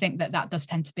 and I think that does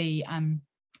tend to be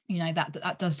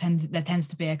there tends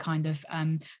to be a kind of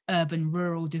urban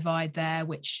rural divide there,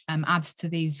 which adds to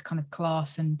these kind of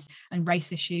class and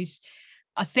race issues.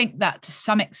 I think that to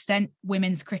some extent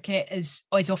women's cricket is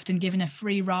often given a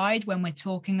free ride when we're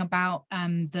talking about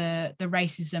the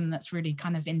racism that's really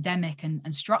kind of endemic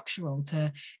and structural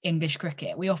to English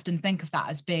cricket. We often think of that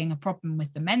as being a problem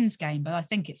with the men's game, but I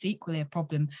think it's equally a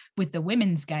problem with the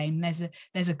women's game.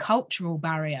 There's a cultural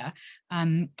barrier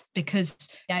because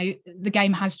the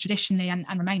game has traditionally and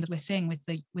remains, as we're seeing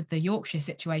with the Yorkshire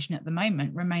situation at the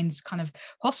moment, remains kind of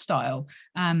hostile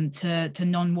to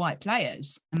non-white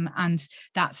players, and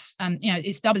that's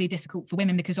it's doubly difficult for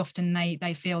women because often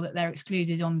they feel that they're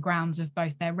excluded on grounds of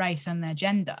both their race and their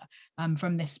gender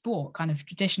from this sport. Kind of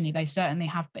traditionally they certainly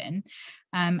have been.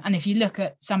 And if you look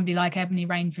at somebody like Ebony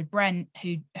Rainford-Brent,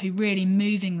 who really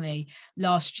movingly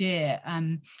last year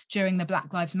during the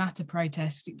Black Lives Matter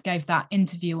protests gave that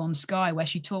interview on Sky where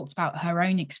she talked about her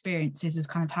own experiences as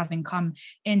kind of having come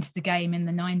into the game in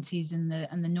the 90s and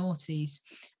the noughties,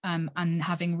 and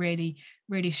having really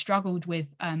struggled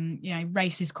with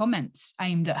racist comments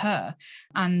aimed at her.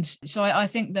 And so I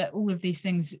think that all of these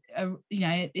things are,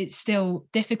 it's still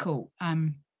difficult.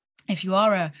 If you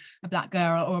are a black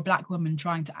girl or a black woman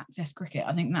trying to access cricket,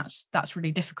 I think that's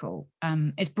really difficult.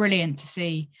 It's brilliant to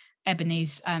see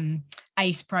Ebony's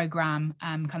ACE programme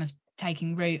kind of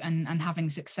taking root and having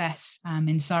success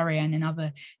in Surrey and in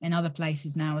other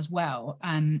places now as well.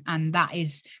 And that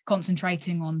is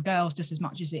concentrating on girls just as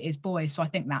much as it is boys. So I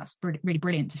think that's really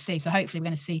brilliant to see. So hopefully we're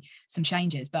going to see some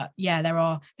changes. But yeah, there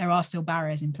are still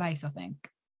barriers in place, I think.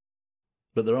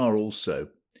 But there are also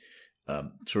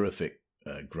terrific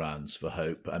grounds for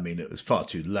hope. I mean, it was far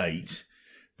too late,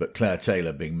 but Claire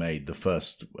Taylor being made the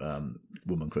first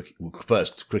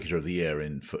first cricketer of the year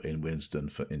in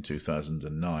Winston in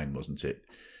 2009, wasn't it?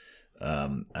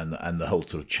 And the whole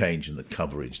sort of change in the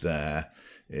coverage there,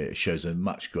 it shows a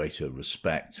much greater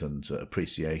respect and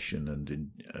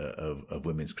appreciation of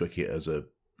women's cricket as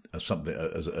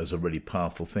a really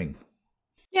powerful thing.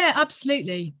 Yeah,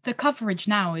 absolutely. The coverage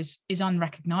now is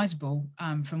unrecognisable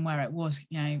from where it was,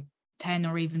 10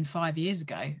 or even 5 years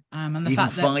ago. And the even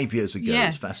fact that 5 years ago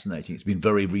is fascinating. It's been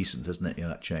very recent, hasn't it?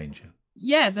 That change.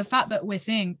 Yeah, the fact that we're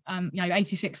seeing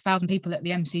 86,000 people at the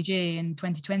MCG in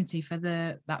 2020 for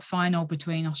that final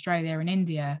between Australia and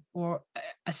India, or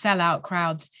a sellout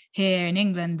crowd here in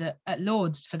England at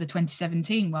Lord's for the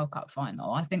 2017 World Cup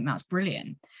final, I think that's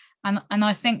brilliant. And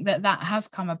I think that has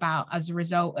come about as a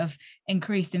result of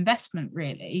increased investment,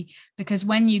 really, because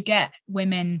when you get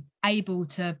women able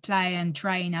to play and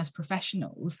train as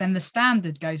professionals, then the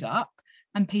standard goes up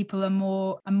and people are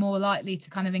more likely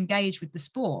to kind of engage with the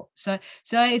sport. So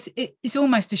it's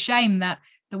almost a shame that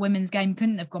the women's game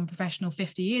couldn't have gone professional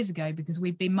 50 years ago, because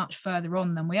we'd be much further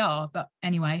on than we are. But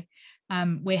anyway,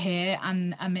 we're here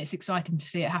and it's exciting to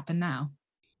see it happen now.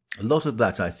 A lot of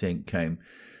that, I think, came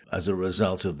as a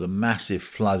result of the massive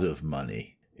flood of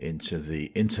money into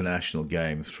the international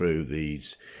game through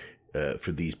these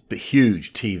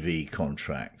huge TV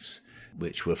contracts,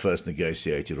 which were first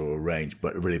negotiated or arranged,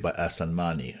 but really by Ahsan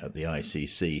Mani at the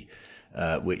ICC,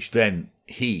 which then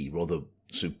he rather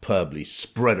superbly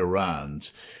spread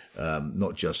around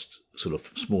not just sort of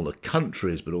smaller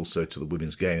countries, but also to the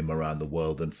women's game around the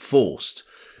world, and forced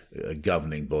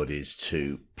governing bodies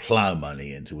to plough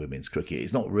money into women's cricket.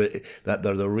 It's not really that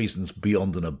there are reasons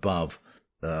beyond and above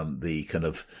the kind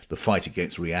of the fight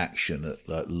against reaction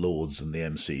at Lords and the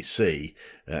MCC.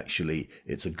 Actually,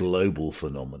 it's a global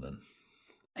phenomenon.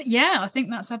 Yeah, I think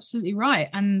that's absolutely right.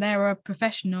 And there are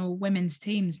professional women's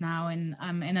teams now in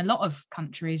a lot of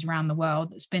countries around the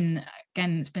world. It's been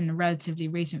a relatively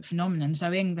recent phenomenon.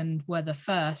 So England were the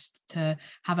first to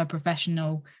have a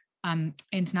professional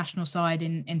international side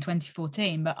in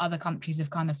 2014, but other countries have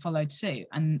kind of followed suit,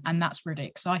 and that's really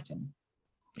exciting.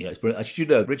 Yeah, it's brilliant. Actually, you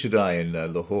know, Richard and I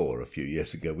in Lahore a few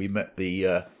years ago, we met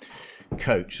the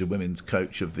coach, the women's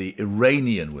coach of the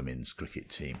Iranian women's cricket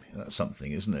team. That's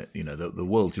something, isn't it? You know, the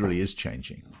world really is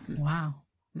changing. Wow.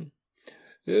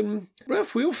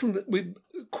 Ralph, we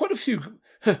quite a few,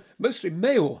 mostly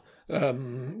male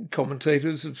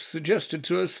commentators have suggested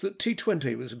to us that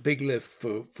T20 was a big lift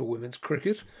for women's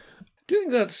cricket. Do you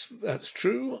think that's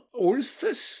true, or is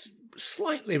this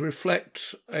slightly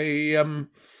reflect a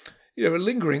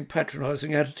lingering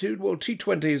patronising attitude? Well,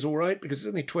 T20 is all right because it's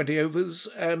only 20 overs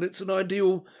and it's an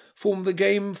ideal form of the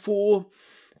game for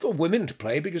women to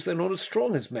play because they're not as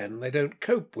strong as men. They don't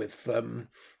cope with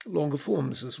longer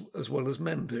forms as well as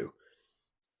men do.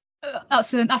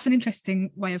 That's an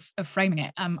interesting way of framing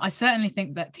it. I certainly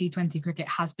think that T20 cricket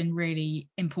has been really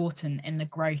important in the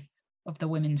growth of the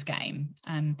women's game.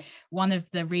 One of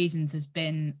the reasons has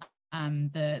been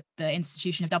the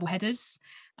institution of double headers.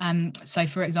 So,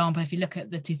 for example, if you look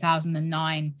at the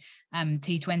 2009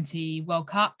 T20 World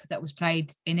Cup that was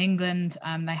played in England,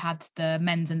 they had the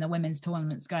men's and the women's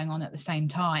tournaments going on at the same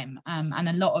time. And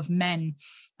a lot of men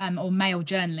or male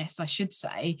journalists, I should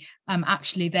say,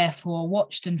 actually therefore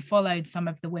watched and followed some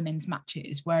of the women's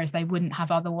matches, whereas they wouldn't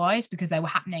have otherwise because they were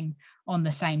happening on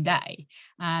the same day.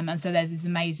 And so there's this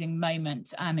amazing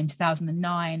moment in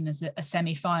 2009, there's a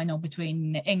semi-final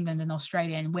between England and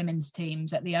Australian women's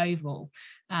teams at the Oval.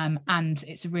 And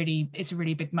it's a really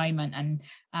big moment.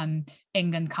 And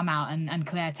England come out and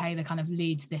Claire Taylor kind of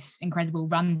leads this incredible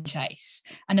run chase.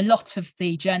 And a lot of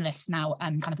the journalists now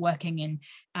kind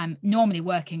of normally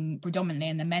working predominantly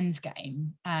in the men's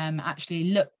game, actually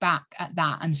look back at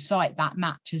that and cite that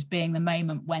match as being the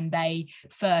moment when they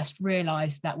first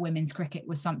realised that women's cricket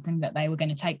was something that they were going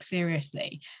to take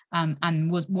seriously, and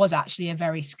was actually a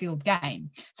very skilled game.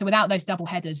 So without those double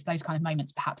headers, those kind of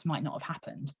moments perhaps might not have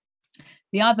happened.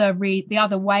 The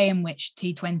other way in which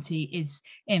T20 is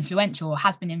influential or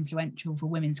has been influential for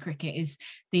women's cricket is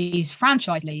these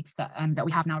franchise leagues that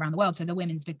we have now around the world. So the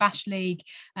Women's Big Bash League,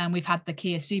 we've had the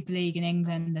Kia Super League in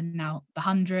England, and now the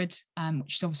 100,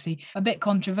 which is obviously a bit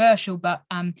controversial, but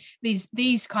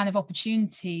these kind of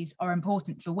opportunities are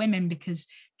important for women because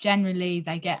generally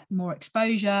they get more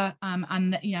exposure,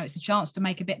 and it's a chance to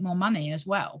make a bit more money as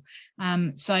well.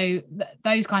 So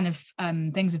those kind of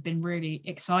things have been really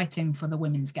exciting for the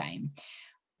women's game.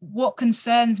 What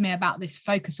concerns me about this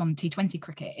focus on T20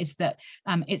 cricket is that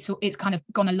it's kind of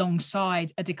gone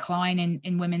alongside a decline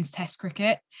in women's Test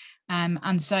cricket,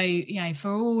 and so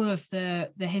for all of the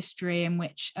history in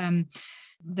which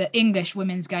the English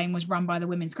women's game was run by the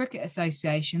Women's Cricket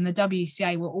Association, the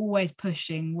WCA were always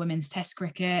pushing women's Test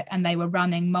cricket, and they were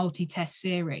running multi-test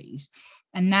series.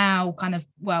 And now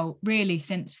really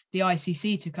since the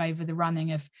ICC took over the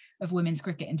running of women's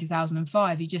cricket in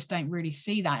 2005, you just don't really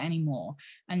see that anymore.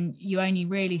 And you only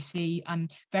really see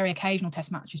very occasional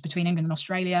test matches between England and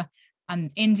Australia. And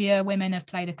India women have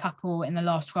played a couple in the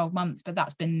last 12 months, but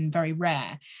that's been very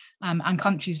rare. And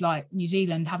countries like New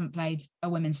Zealand haven't played a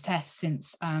women's test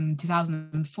since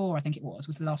 2004, I think it was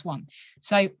the last one.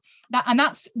 So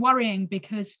that's worrying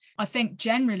because I think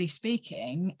generally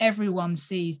speaking, everyone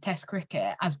sees Test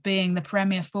cricket as being the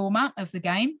premier format of the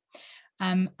game.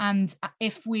 And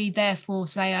if we therefore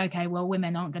say, okay, well,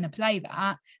 women aren't going to play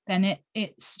that, then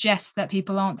it suggests that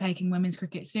people aren't taking women's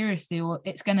cricket seriously, or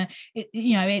it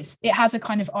has a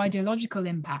kind of ideological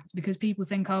impact because people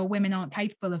think, oh, women aren't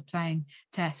capable of playing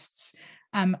tests.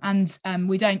 And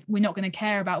we're not going to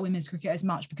care about women's cricket as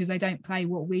much because they don't play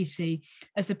what we see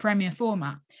as the premier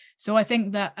format. So I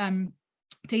think that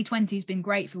T20 has been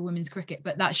great for women's cricket,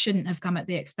 but that shouldn't have come at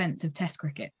the expense of Test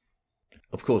cricket.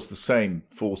 Of course, the same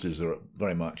forces are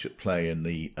very much at play in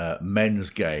the men's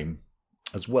game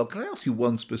as well. Can I ask you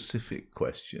one specific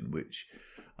question, which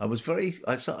I was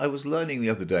learning the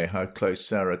other day how close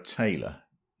Sarah Taylor,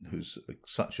 who's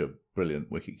such a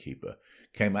brilliant wicketkeeper,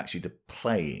 came actually to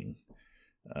playing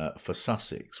for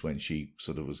Sussex when she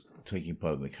sort of was taking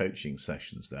part in the coaching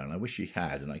sessions there. And I wish she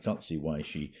had, and I can't see why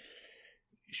she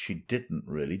she didn't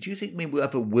really. Do you think we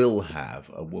ever will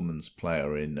have a women's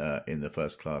player in the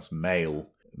first class male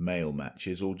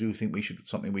matches, or do you think we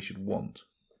should want?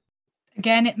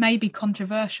 Again, it may be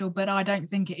controversial, but I don't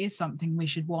think it is something we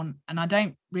should want. And I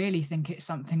don't really think it's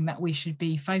something that we should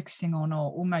be focusing on,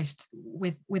 or almost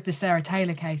with the Sarah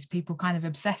Taylor case, people kind of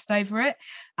obsessed over it.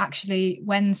 Actually,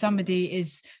 when somebody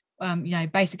is,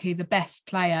 basically the best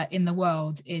player in the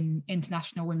world in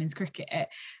international women's cricket,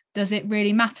 does it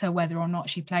really matter whether or not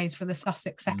she plays for the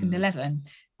Sussex second 11?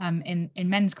 In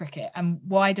men's cricket, and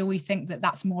why do we think that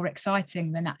that's more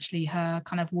exciting than actually her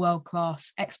kind of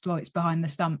world-class exploits behind the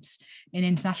stumps in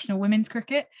international women's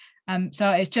cricket? So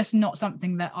it's just not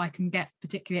something that I can get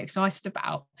particularly excited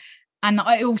about. And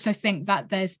I also think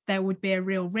that there would be a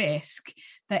real risk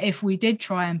that if we did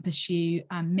try and pursue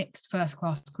mixed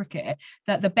first-class cricket,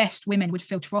 that the best women would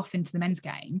filter off into the men's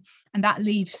game, and that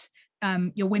leaves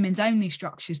your women's only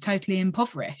structures totally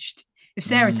impoverished. If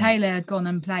Sarah Taylor had gone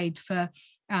and played for,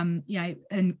 and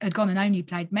had gone and only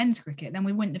played men's cricket, then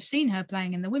we wouldn't have seen her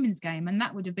playing in the women's game, and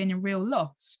that would have been a real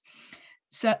loss.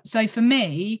 So for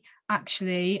me,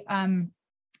 actually,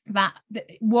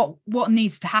 what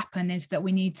needs to happen is that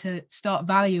we need to start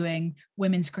valuing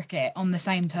women's cricket on the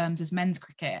same terms as men's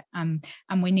cricket, and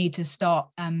we need to start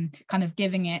kind of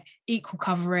giving it equal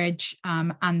coverage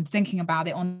and thinking about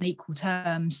it on equal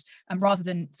terms, rather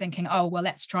than thinking, oh well,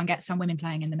 let's try and get some women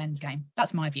playing in the men's game.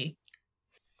 That's my view.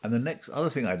 And the next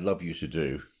other thing I'd love you to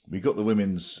do, we've got the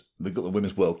women's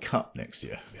World Cup next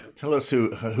year. Yeah. Tell us who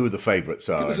the favourites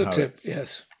are. Give us a tip.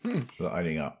 Yes,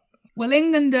 lining up. Well,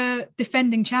 England are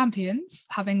defending champions,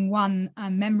 having won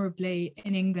memorably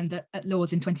in England at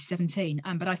Lords in 2017.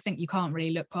 But I think you can't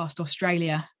really look past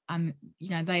Australia.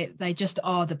 They just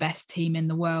are the best team in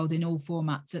the world in all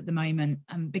formats at the moment,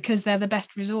 because they're the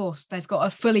best resource. They've got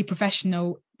a fully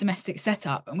professional domestic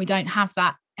setup, and we don't have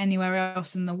that anywhere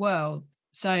else in the world.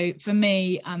 So for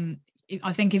me,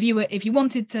 I think if you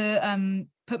wanted to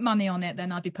put money on it,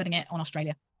 then I'd be putting it on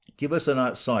Australia. Give us an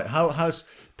outside. How's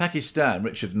Pakistan?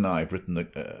 Richard and I have written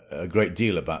a great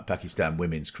deal about Pakistan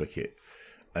women's cricket,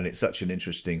 and it's such an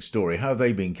interesting story. How have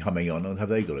they been coming on, and have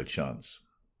they got a chance?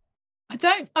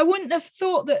 I wouldn't have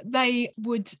thought that they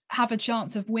would have a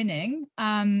chance of winning.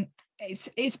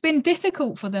 It's been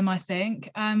difficult for them, I think,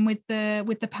 with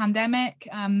the pandemic.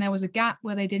 There was a gap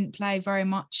where they didn't play very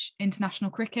much international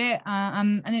cricket,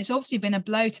 and it's obviously been a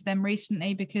blow to them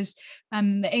recently, because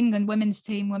the England women's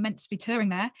team were meant to be touring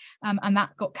there, and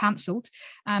that got cancelled.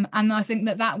 And I think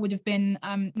that would have been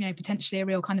potentially a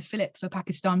real kind of fillip for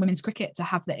Pakistan women's cricket to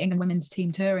have the England women's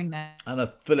team touring there. And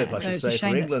a fillip, I should say,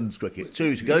 for England's cricket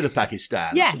too, to go to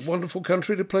Pakistan. Yes, it's a wonderful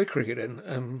country to play cricket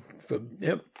in. For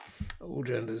all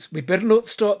genders. We better not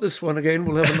start this one again.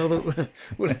 We'll have another.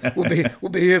 we'll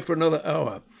be here for another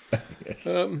hour. Yes.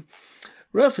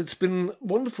 Raf, it's been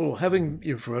wonderful having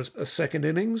you for a second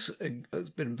innings. It's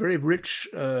been a very rich,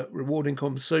 rewarding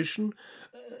conversation.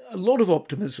 A lot of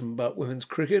optimism about women's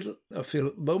cricket, I feel,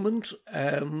 at the moment,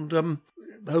 and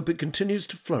I hope it continues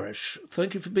to flourish.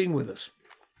 Thank you for being with us.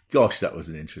 Gosh, that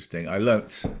was interesting. I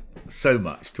learnt so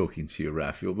much talking to you,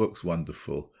 Raf. Your book's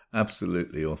wonderful.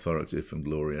 Absolutely authoritative and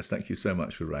glorious. Thank you so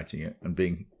much for writing it and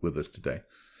being with us today.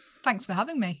 Thanks for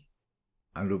having me.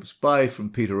 And it was bye from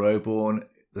Peter Oborne.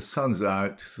 The sun's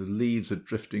out. The leaves are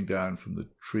drifting down from the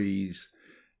trees.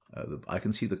 I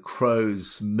can see the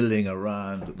crows milling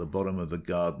around at the bottom of the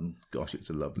garden. Gosh, it's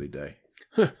a lovely day.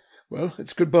 Well,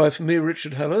 it's goodbye for me,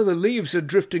 Richard Haller. The leaves are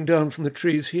drifting down from the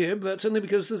trees here, but that's only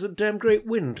because there's a damn great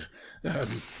wind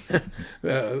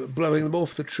blowing them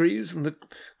off the trees, and the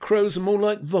crows are more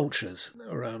like vultures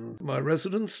around my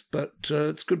residence, but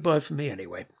it's goodbye for me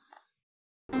anyway.